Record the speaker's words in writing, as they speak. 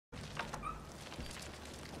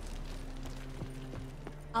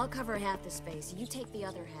I'll cover half the space, you take the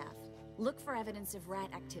other half. Look for evidence of rat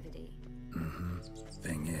activity.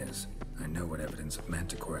 Thing is, I know what evidence of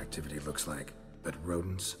manticore activity looks like, but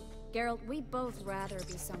rodents? Geralt, we'd both rather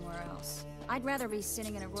be somewhere else. I'd rather be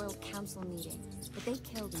sitting in a royal council meeting, but they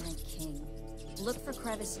killed my king. Look for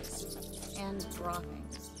crevices and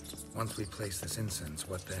droppings. Once we place this incense,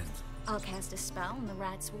 what then? I'll cast a spell and the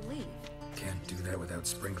rats will leave. Can't do that without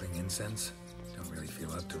sprinkling incense? Don't really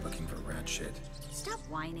feel up to looking for rat shit. Stop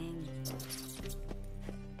whining.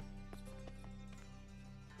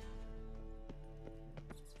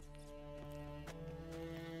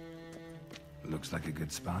 Looks like a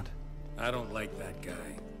good spot. I don't like that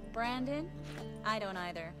guy. Brandon? I don't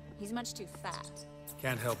either. He's much too fat.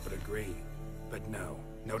 Can't help but agree. But no.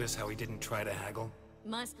 Notice how he didn't try to haggle?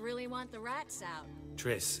 Must really want the rats out.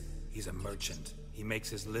 Triss, he's a merchant. He makes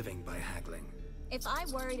his living by haggling. If I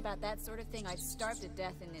worried about that sort of thing, I'd starve to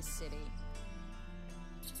death in this city.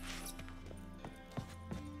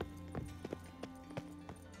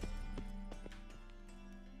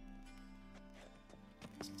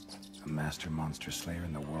 A master monster slayer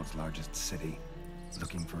in the world's largest city.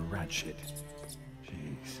 Looking for rat shit.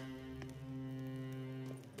 Jeez.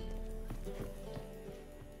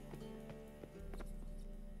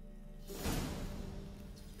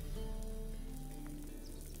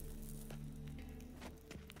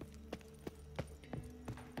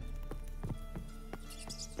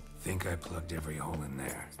 Think I plugged every hole in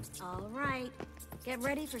there. All right. Get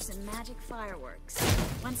ready for some magic fireworks.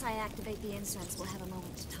 Once I activate the incense, we'll have a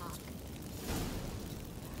moment to talk.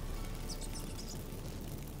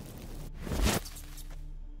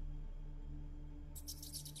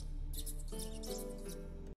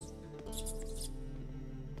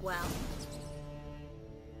 Well,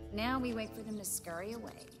 now we wait for them to scurry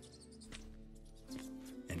away.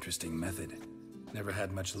 Interesting method. Never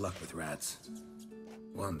had much luck with rats.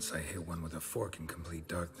 Once I hit one with a fork in complete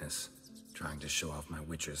darkness, trying to show off my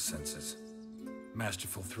Witcher's senses.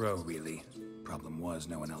 Masterful throw, really. Problem was,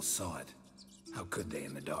 no one else saw it. How could they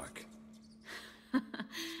in the dark?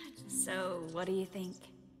 So, what do you think?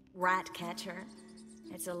 Rat catcher?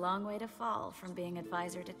 It's a long way to fall from being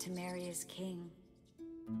advisor to Temeria's king.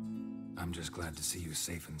 I'm just glad to see you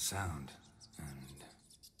safe and sound, and...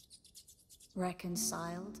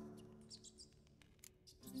 Reconciled?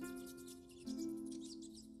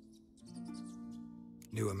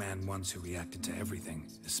 Knew a man once who reacted to everything,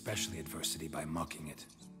 especially adversity, by mocking it.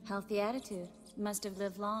 Healthy attitude. Must have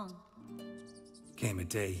lived long. Came a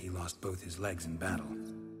day he lost both his legs in battle.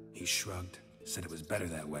 He shrugged, said it was better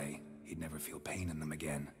that way. He'd never feel pain in them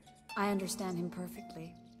again. I understand him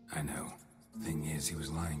perfectly. I know. Thing is, he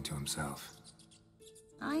was lying to himself.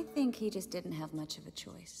 I think he just didn't have much of a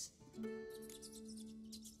choice.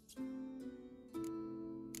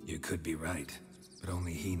 You could be right, but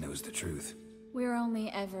only he knows the truth. We're only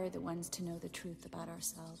ever the ones to know the truth about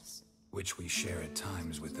ourselves. Which we share at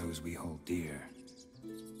times with those we hold dear.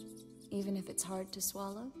 Even if it's hard to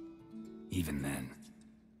swallow? Even then.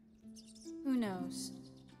 Who knows?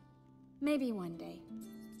 Maybe one day.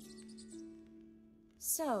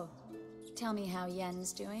 So, tell me how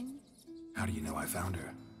Yen's doing? How do you know I found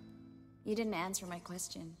her? You didn't answer my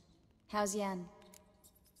question. How's Yen?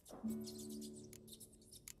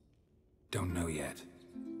 Don't know yet.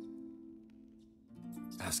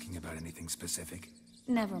 Asking about anything specific?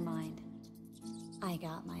 Never mind. I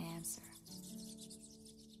got my answer.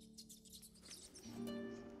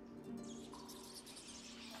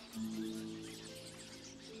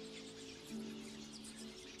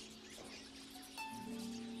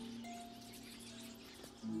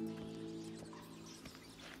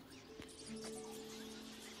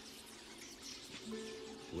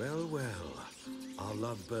 Well, well. Are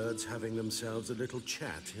lovebirds having themselves a little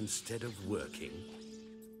chat instead of working?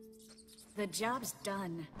 The job's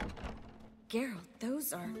done. Geralt,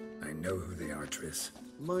 those are... I know who they are, Triss.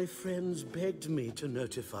 My friends begged me to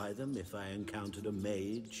notify them if I encountered a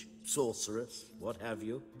mage, sorceress, what have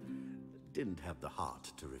you. Didn't have the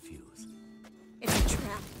heart to refuse. It's a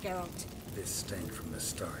trap, Geralt. This stank from the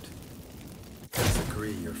start. Let's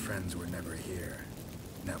agree your friends were never here.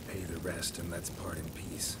 Now pay the rest and let's part in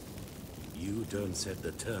peace. You don't set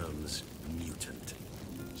the terms, mutant.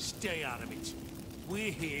 Stay out of it.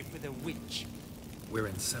 We're here for the witch. We're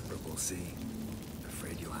inseparable, see?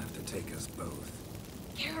 Afraid you'll have to take us both.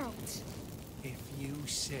 Geralt! If you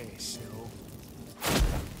say so.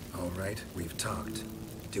 All right, we've talked.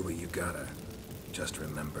 Do what you gotta. Just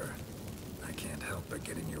remember, I can't help but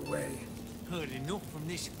get in your way. Heard enough from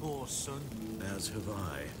this horse, son. As have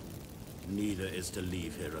I. Neither is to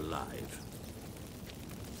leave here alive.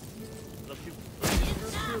 Looking for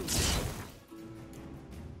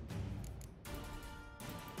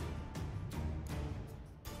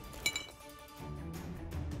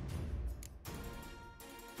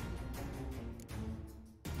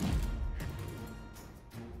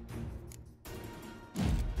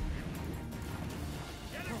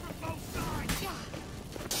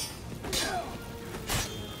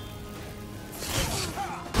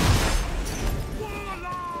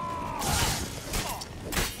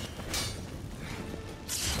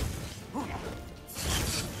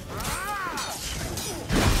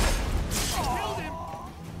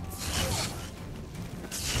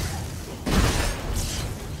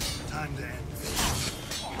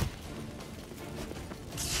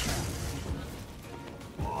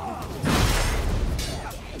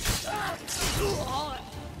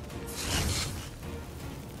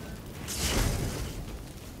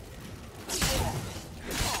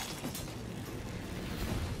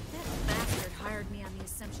hired me on the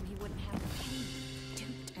assumption he wouldn't have pain,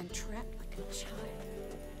 duped and trapped like a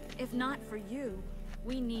child. If not for you,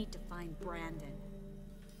 we need to find Brandon.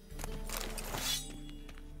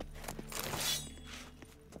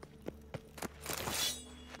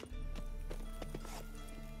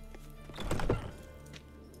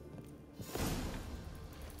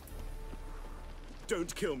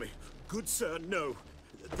 Don't kill me. Good sir, no.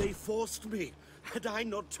 They forced me. Had I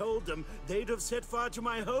not told them, they'd have set fire to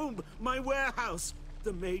my home, my warehouse.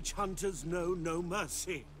 The mage hunters know no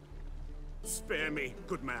mercy. Spare me,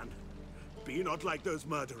 good man. Be not like those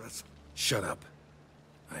murderers. Shut up.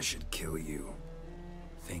 I should kill you.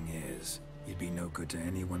 Thing is, you'd be no good to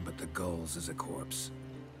anyone but the gulls as a corpse.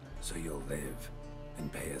 So you'll live,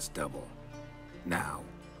 and pay us double. Now.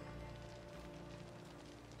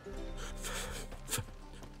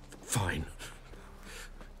 Fine.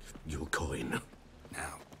 Your coin.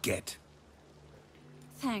 Now, get.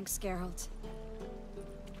 Thanks, Geralt.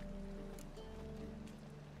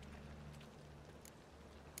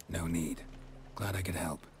 No need. Glad I could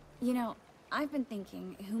help. You know, I've been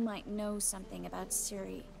thinking who might know something about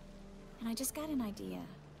Ciri. And I just got an idea.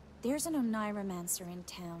 There's an Oneiromancer in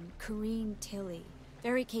town, Corrine Tilly.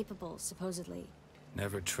 Very capable, supposedly.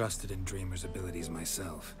 Never trusted in Dreamer's abilities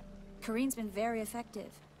myself. Corrine's been very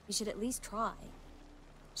effective. You should at least try.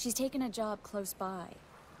 She's taken a job close by.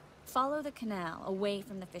 Follow the canal, away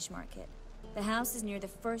from the fish market. The house is near the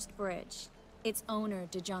first bridge. Its owner,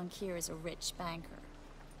 de Jonquier, is a rich banker.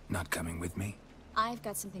 Not coming with me? I've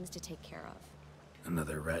got some things to take care of.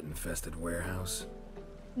 Another rat-infested warehouse?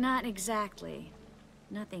 Not exactly.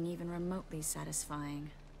 Nothing even remotely satisfying.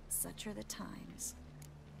 Such are the times.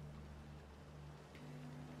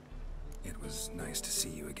 It was nice to see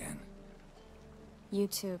you again. You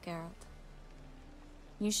too, Geralt.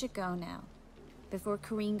 You should go now, before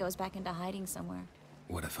Corrine goes back into hiding somewhere.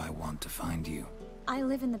 What if I want to find you? I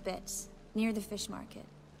live in the Bits, near the fish market.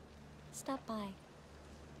 Stop by.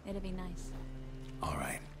 It'll be nice. All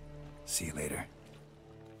right. See you later.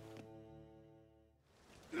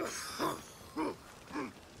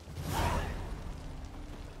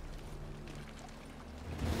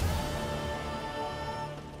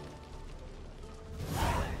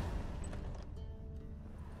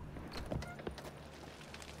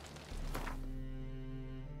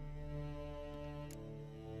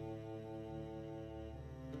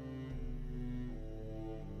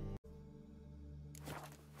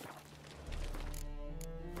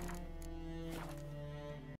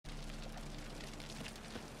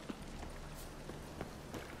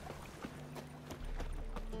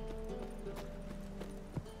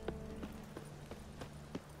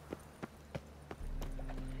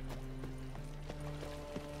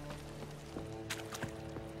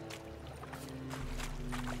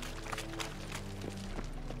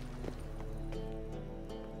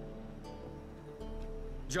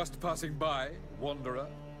 Just passing by, wanderer?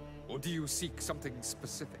 Or do you seek something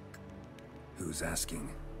specific? Who's asking?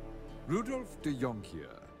 Rudolf de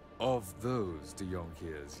Jonquier. Of those de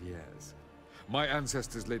Jonquiers, yes. My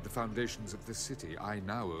ancestors laid the foundations of this city. I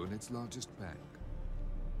now own its largest bank.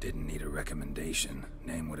 Didn't need a recommendation.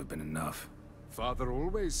 Name would have been enough. Father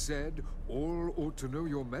always said, all ought to know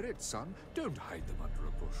your merits, son. Don't hide them under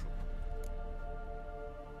a bushel.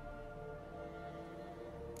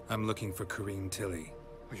 I'm looking for Corrine Tilly.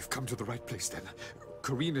 Oh, you've come to the right place, then.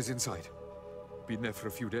 Corrine is inside. Been there for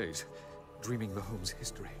a few days, dreaming the home's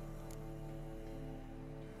history.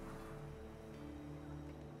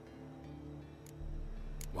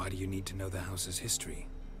 Why do you need to know the house's history?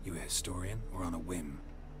 You a historian, or on a whim?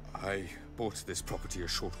 I bought this property a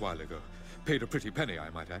short while ago. Paid a pretty penny,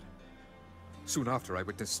 I might add. Soon after, I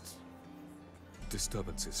witnessed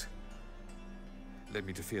disturbances. Led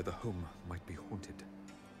me to fear the home might be haunted.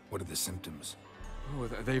 What are the symptoms? Oh,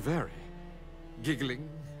 they vary. Giggling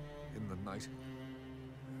in the night.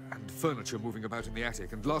 And furniture moving about in the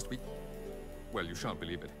attic. And last week... well, you shan't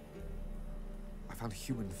believe it. I found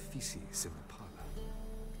human feces in the parlor.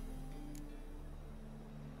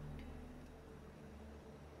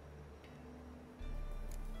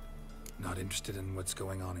 Not interested in what's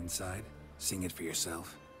going on inside? Seeing it for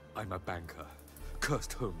yourself? I'm a banker.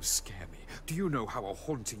 Cursed homes scare me. Do you know how a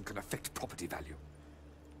haunting can affect property value?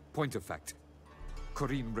 Point of fact,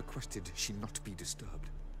 Corrine requested she not be disturbed.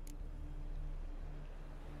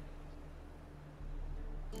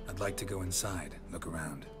 I'd like to go inside, look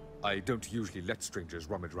around. I don't usually let strangers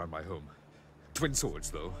rummage around my home. Twin swords,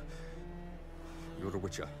 though. You're a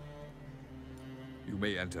witcher. You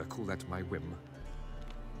may enter, call that my whim.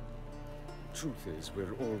 Truth is,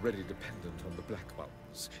 we're already dependent on the Black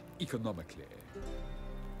Mountains, economically.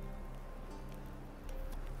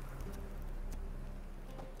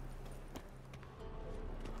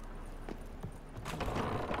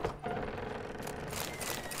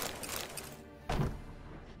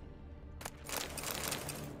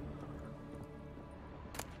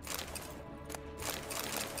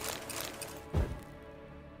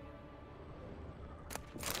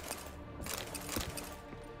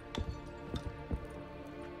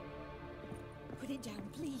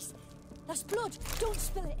 blood! Don't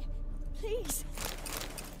spill it! Please!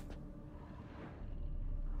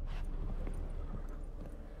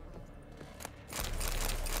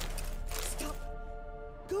 Stop!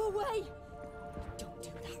 Go away! Don't do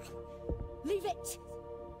that. Leave it!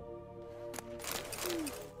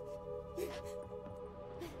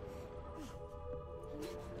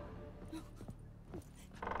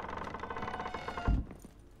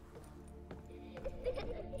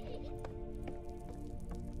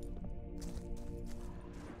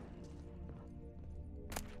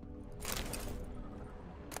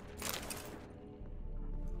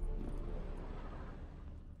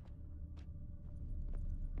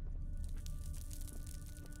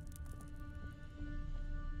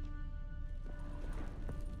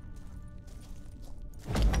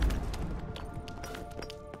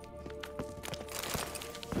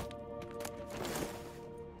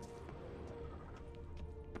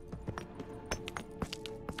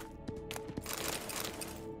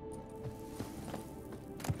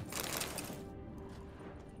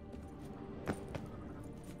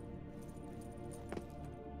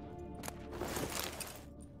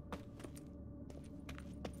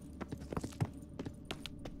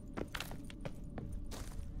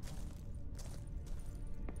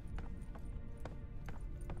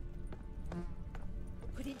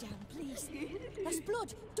 Put it down, please. That's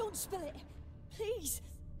blood. Don't spill it. Please.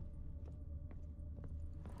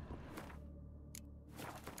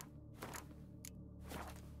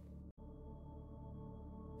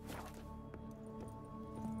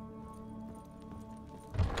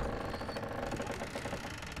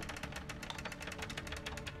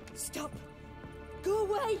 Stop. Go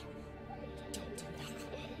away. Don't do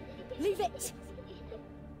that. Leave it.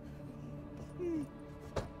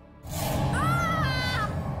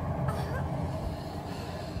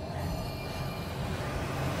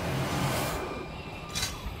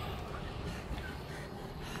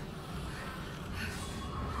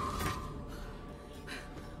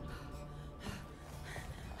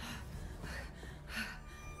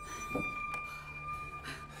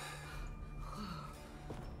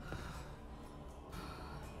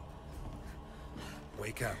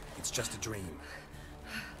 Wake up. It's just a dream.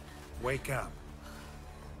 Wake up.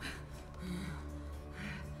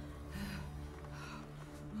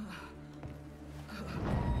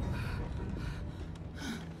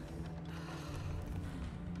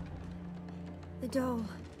 The doll.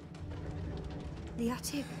 The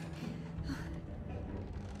attic.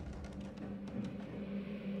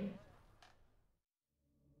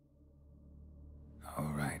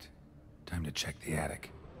 All right. Time to check the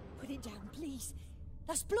attic. Put it down, please.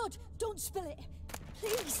 That's blood. Don't spill it.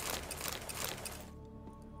 Please.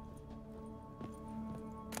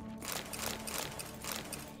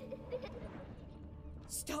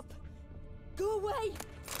 Stop. Go away.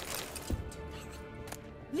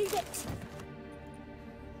 Leave it.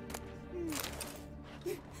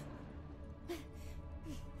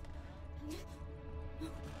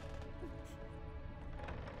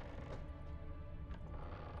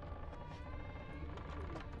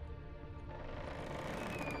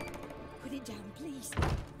 Put it down, please.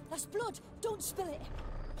 That's blood. Don't spill it.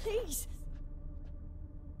 Please.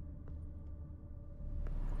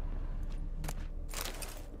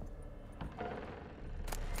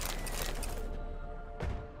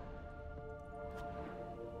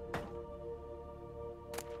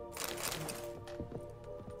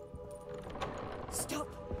 Stop.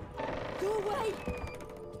 Go away.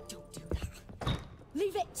 Don't do that.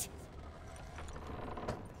 Leave it.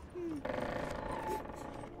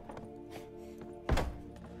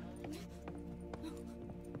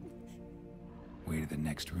 Way to the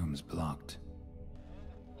next room's blocked.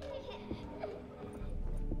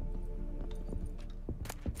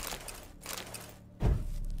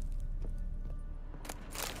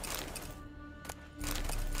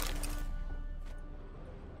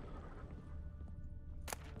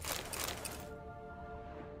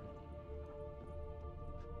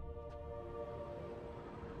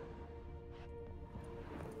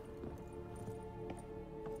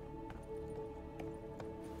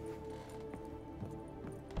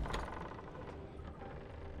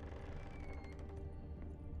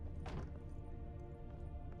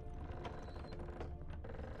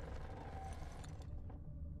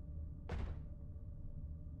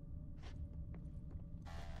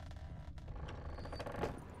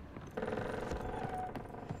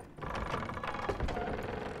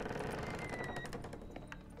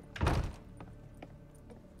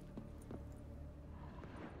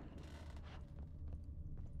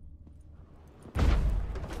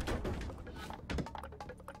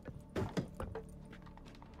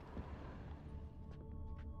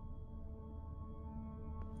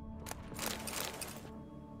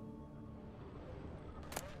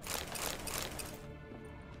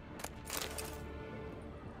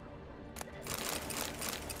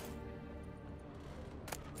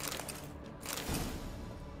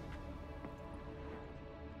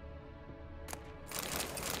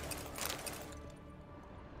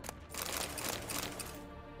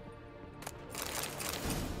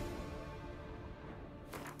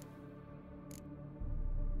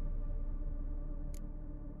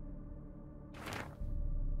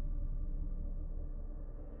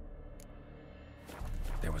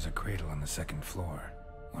 There was a cradle on the second floor.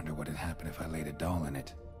 Wonder what had happened if I laid a doll in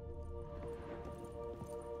it.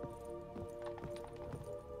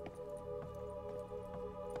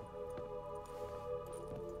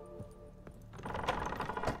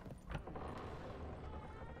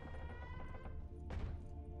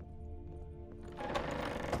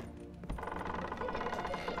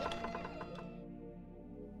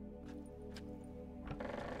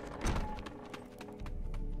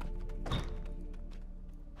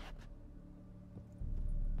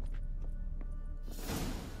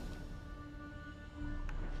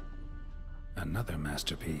 Another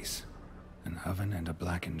masterpiece. An oven and a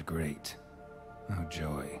blackened grate. Oh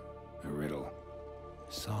joy. A riddle.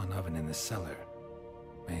 Saw an oven in the cellar.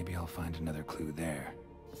 Maybe I'll find another clue there.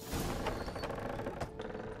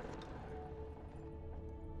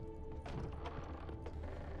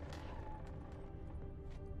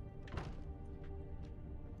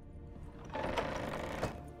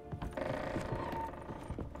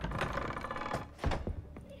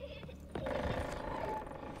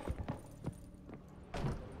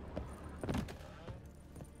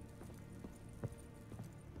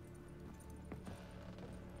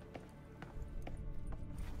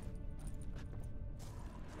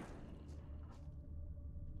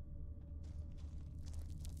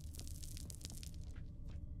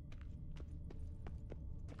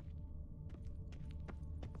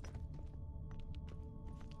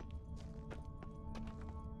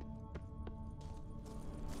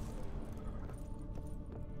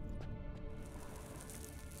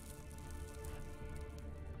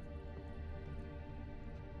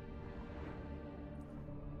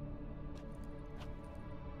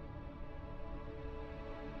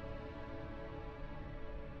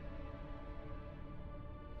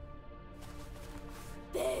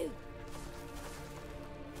 Boo!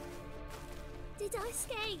 Did I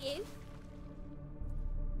scare you?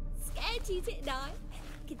 Scared you, didn't I?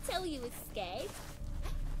 I could tell you was scared.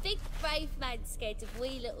 Big brave man scared of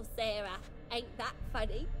wee little Sarah. Ain't that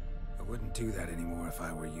funny? I wouldn't do that anymore if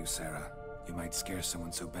I were you, Sarah. You might scare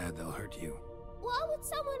someone so bad they'll hurt you. Why would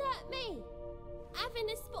someone hurt me? Having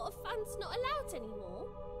a spot of fun's not allowed anymore.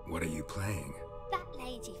 What are you playing? That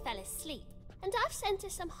lady fell asleep, and I've sent her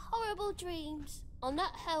some horrible dreams. I'll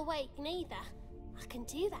not her wake neither. I can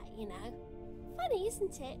do that, you know. Funny,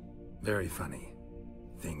 isn't it? Very funny.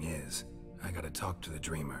 Thing is, I gotta talk to the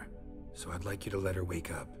dreamer, so I'd like you to let her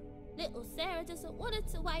wake up. Little Sarah doesn't want her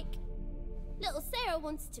to wake. Little Sarah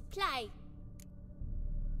wants to play.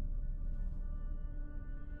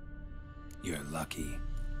 You're lucky.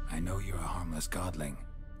 I know you're a harmless godling,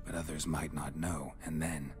 but others might not know, and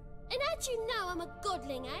then... And how'd you know I'm a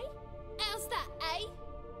godling, eh? How's that, eh?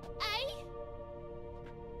 Eh?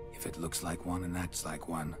 If it looks like one and acts like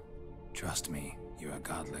one, trust me, you're a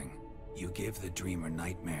godling. You give the dreamer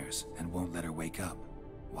nightmares and won't let her wake up.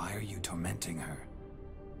 Why are you tormenting her?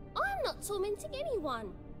 I'm not tormenting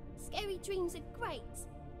anyone. Scary dreams are great.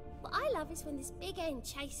 What I love is when this big hen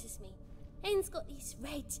chases me. Hen's got these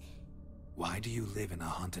red... Why do you live in a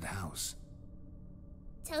haunted house?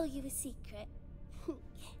 Tell you a secret.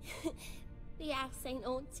 The house ain't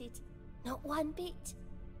haunted. Not one bit.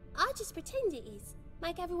 I just pretend it is.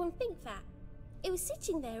 Make everyone think that. It was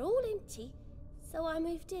sitting there all empty, so I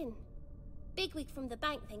moved in. Bigwig from the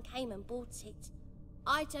bank then came and bought it.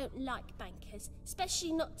 I don't like bankers,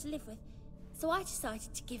 especially not to live with, so I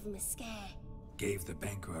decided to give him a scare. Gave the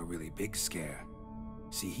banker a really big scare.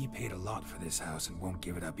 See, he paid a lot for this house and won't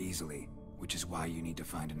give it up easily, which is why you need to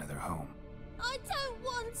find another home. I don't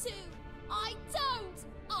want to! I don't!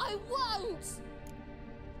 I won't!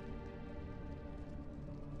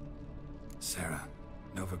 Sarah,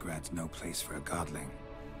 Novigrad's no place for a godling.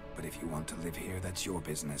 But if you want to live here, that's your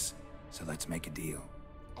business. So let's make a deal.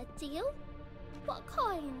 A deal? What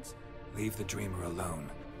kind? Leave the dreamer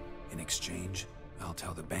alone. In exchange, I'll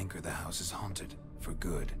tell the banker the house is haunted. For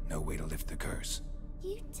good, no way to lift the curse.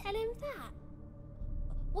 You tell him that?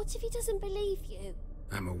 What if he doesn't believe you?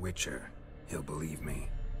 I'm a Witcher. He'll believe me.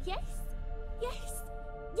 Yes? Yes?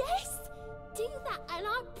 Yes! Do that and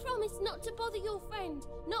I promise not to bother your friend.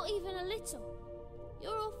 Not even a little.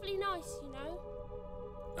 You're awfully nice, you know.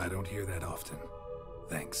 I don't hear that often.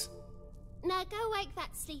 Thanks. Now go wake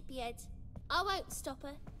that sleepyhead. I won't stop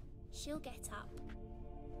her. She'll get up.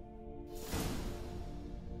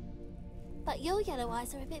 But your yellow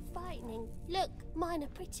eyes are a bit frightening. Look, mine are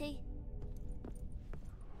pretty.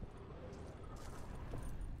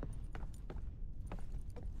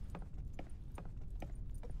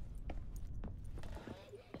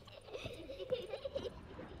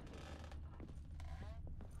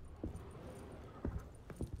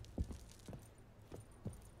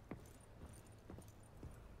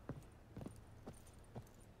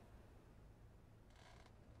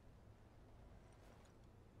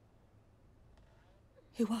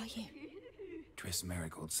 Who are you? Triss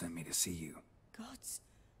Marigold sent me to see you. Gods.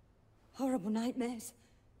 Horrible nightmares.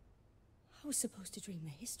 I was supposed to dream the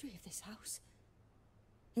history of this house.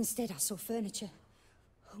 Instead, I saw furniture.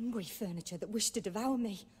 Hungry furniture that wished to devour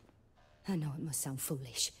me. I know it must sound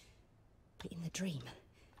foolish, but in the dream,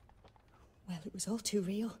 well, it was all too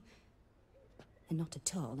real. And not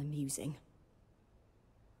at all amusing.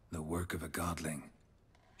 The work of a godling.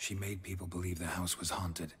 She made people believe the house was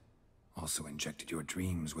haunted. Also injected your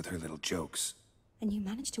dreams with her little jokes. And you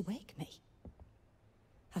managed to wake me.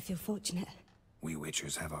 I feel fortunate. We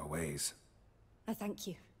Witchers have our ways. I thank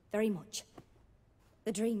you very much.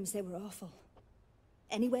 The dreams, they were awful.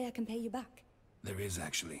 Any way I can pay you back? There is,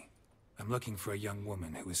 actually. I'm looking for a young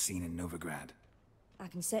woman who was seen in Novigrad. I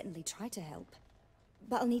can certainly try to help.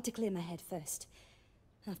 But I'll need to clear my head first.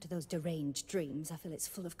 After those deranged dreams, I feel it's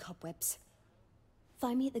full of cobwebs.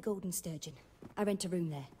 Find me at the Golden Sturgeon. I rent a room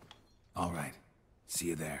there. All right. See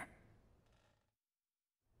you there.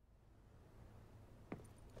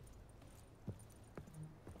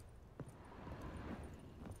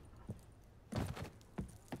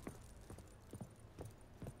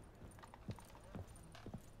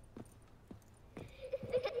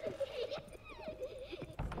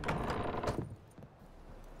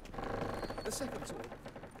 A second, sir.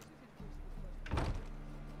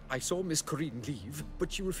 I saw Miss Corinne leave,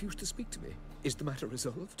 but she refused to speak to me. Is the matter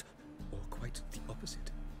resolved? Or quite the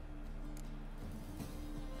opposite?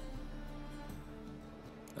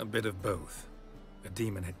 A bit of both. A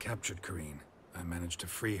demon had captured Corinne. I managed to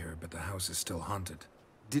free her, but the house is still haunted.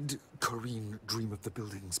 Did Corinne dream of the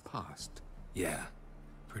building's past? Yeah.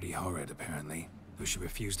 Pretty horrid, apparently. Though she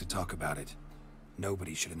refused to talk about it.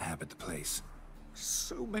 Nobody should inhabit the place.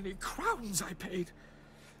 So many crowns I paid!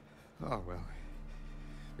 Ah, well.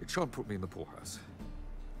 It shan't put me in the poorhouse.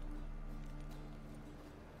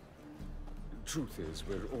 Truth is,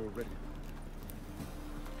 we're already...